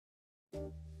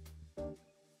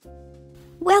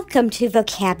Welcome to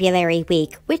Vocabulary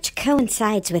Week, which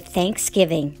coincides with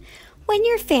Thanksgiving. When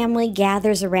your family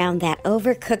gathers around that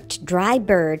overcooked dry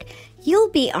bird, you'll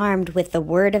be armed with the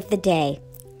word of the day.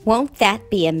 Won't that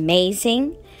be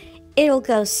amazing? It'll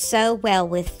go so well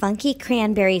with funky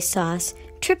cranberry sauce,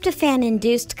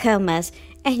 tryptophan-induced comas,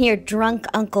 and your drunk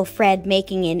Uncle Fred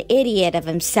making an idiot of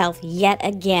himself yet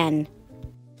again.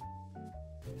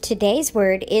 Today's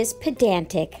word is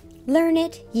pedantic. Learn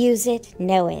it, use it,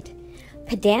 know it.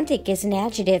 Pedantic is an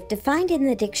adjective defined in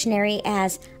the dictionary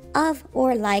as of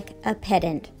or like a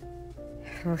pedant.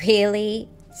 Really?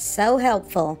 So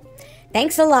helpful.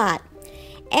 Thanks a lot.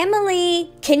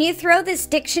 Emily, can you throw this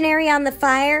dictionary on the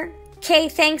fire? Okay,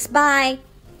 thanks, bye.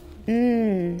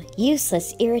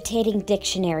 Useless, irritating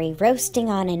dictionary roasting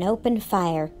on an open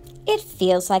fire. It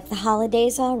feels like the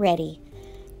holidays already.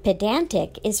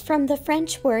 Pedantic is from the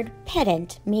French word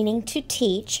pedant, meaning to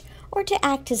teach or to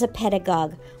act as a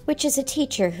pedagogue, which is a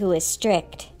teacher who is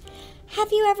strict.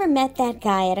 Have you ever met that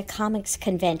guy at a comics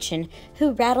convention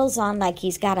who rattles on like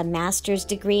he's got a master's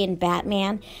degree in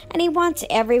Batman and he wants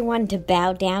everyone to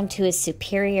bow down to his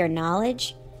superior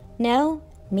knowledge? No,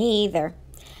 me either.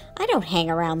 I don't hang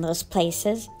around those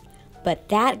places. But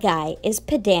that guy is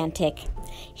pedantic.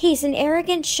 He's an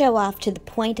arrogant show-off to the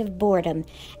point of boredom,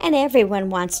 and everyone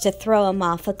wants to throw him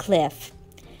off a cliff.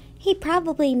 He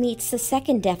probably meets the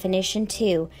second definition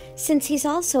too, since he's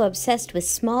also obsessed with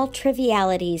small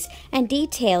trivialities and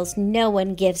details no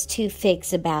one gives two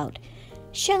figs about.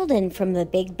 Sheldon from The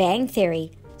Big Bang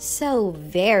Theory, so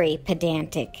very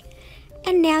pedantic.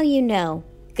 And now you know.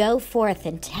 Go forth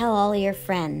and tell all your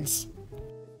friends.